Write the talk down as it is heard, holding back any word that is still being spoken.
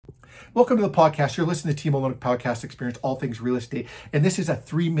Welcome to the podcast. You're listening to Team Olympic Podcast Experience, all things real estate. And this is a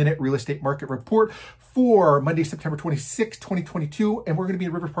 3-minute real estate market report for Monday, September 26, 2022. And we're going to be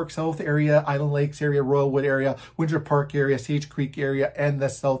in River Park South area, Island Lakes area, Royalwood area, Windsor Park area, Sage Creek area, and the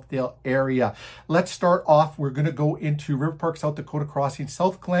Southdale area. Let's start off. We're going to go into River Park, South Dakota Crossing,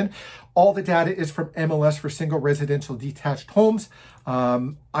 South Glen. All the data is from MLS for single residential detached homes.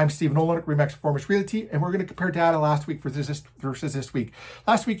 I'm Stephen Olenek, Remax Performance Realty, and we're going to compare data last week versus this week.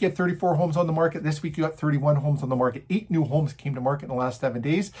 Last week, you had 34 homes on the market. This week, you got 31 homes on the market. 8 new homes came to market in the last 7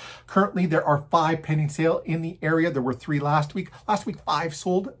 days. Currently, there are 5 pending sale in the area. There were 3 last week. Last week, 5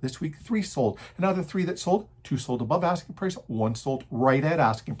 sold. This week, 3 sold. Another 3 that sold. 2 sold above asking price, 1 sold right at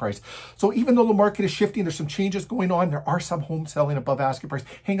asking price. So even though the market is shifting, there's some changes going on. There are some homes selling above asking price.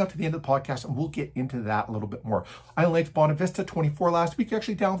 Hang out to the end of the podcast and we'll get into that a little bit more. Island Lakes, Bonavista, 24 last week,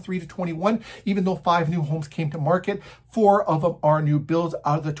 actually down 3 to 21, even though 5 new homes came to market. 4 of them are new builds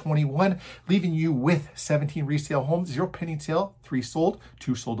out of the 21, leaving you with 17 resale homes, 0 pending sale, 3 sold,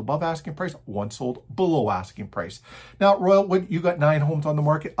 2 sold above asking price, 1 sold below asking price. Now, Royalwood, you got 9 homes on the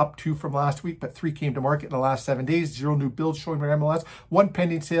market, up 2 from last week, but 3 came to market in the last 7 days. 0 new builds showing on MLS, 1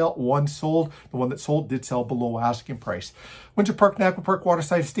 pending sale, 1 sold. The one that sold did sell below asking price. Windsor Park, Nackle Park,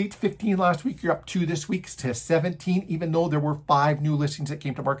 Waterside Estates, 15 last week. You're up 2 this week to 17, even though there were 5 new listings that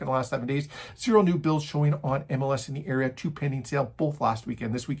came to market in the last 7 days. 0 new builds showing on MLS in the area, 2 pending sale, both last week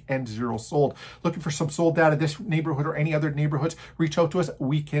and this week, and 0 sold. Looking for some sold data this neighborhood or any other neighborhoods, reach out to us.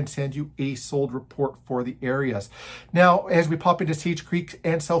 We can send you a sold report for the areas. Now, as we pop into Sage Creek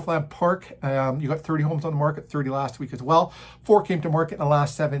and Southland Park, you got 30 homes on the market, 30 last week as well. 4 came to market in the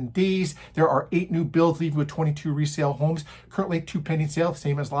last 7 days. There are 8 new builds, leaving with 22 resale homes. Currently 2 pending sale,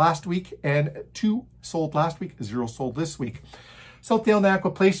 same as last week, and 2 sold last week, 0 sold this week. Southdale,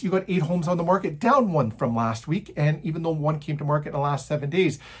 Nackle Place, you got 8 homes on the market, down 1 from last week. And even though 1 came to market in the last 7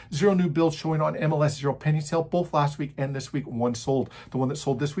 days, 0 new builds showing on MLS, 0 pending sale, both last week and this week, 1 sold. The one that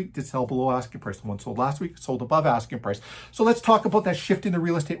sold this week did sell below asking price. The one sold last week sold above asking price. So let's talk about that shift in the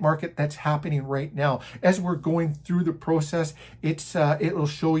real estate market that's happening right now. As we're going through the process, it'll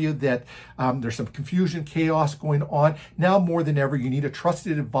show you that there's some confusion, chaos going on. Now more than ever, you need a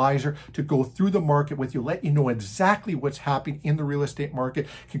trusted advisor to go through the market with you, let you know exactly what's happening in the real estate market,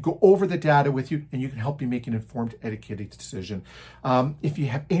 can go over the data with you, and you can help you make an informed, educated decision. If you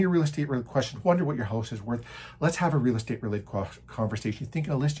have any real estate related questions, wonder what your house is worth, let's have a real estate related conversation.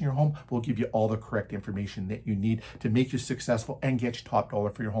 Thinking of listing your home, we'll give you all the correct information that you need to make you successful and get you top dollar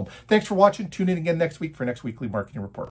for your home. Thanks for watching. Tune in again next week for next weekly marketing report.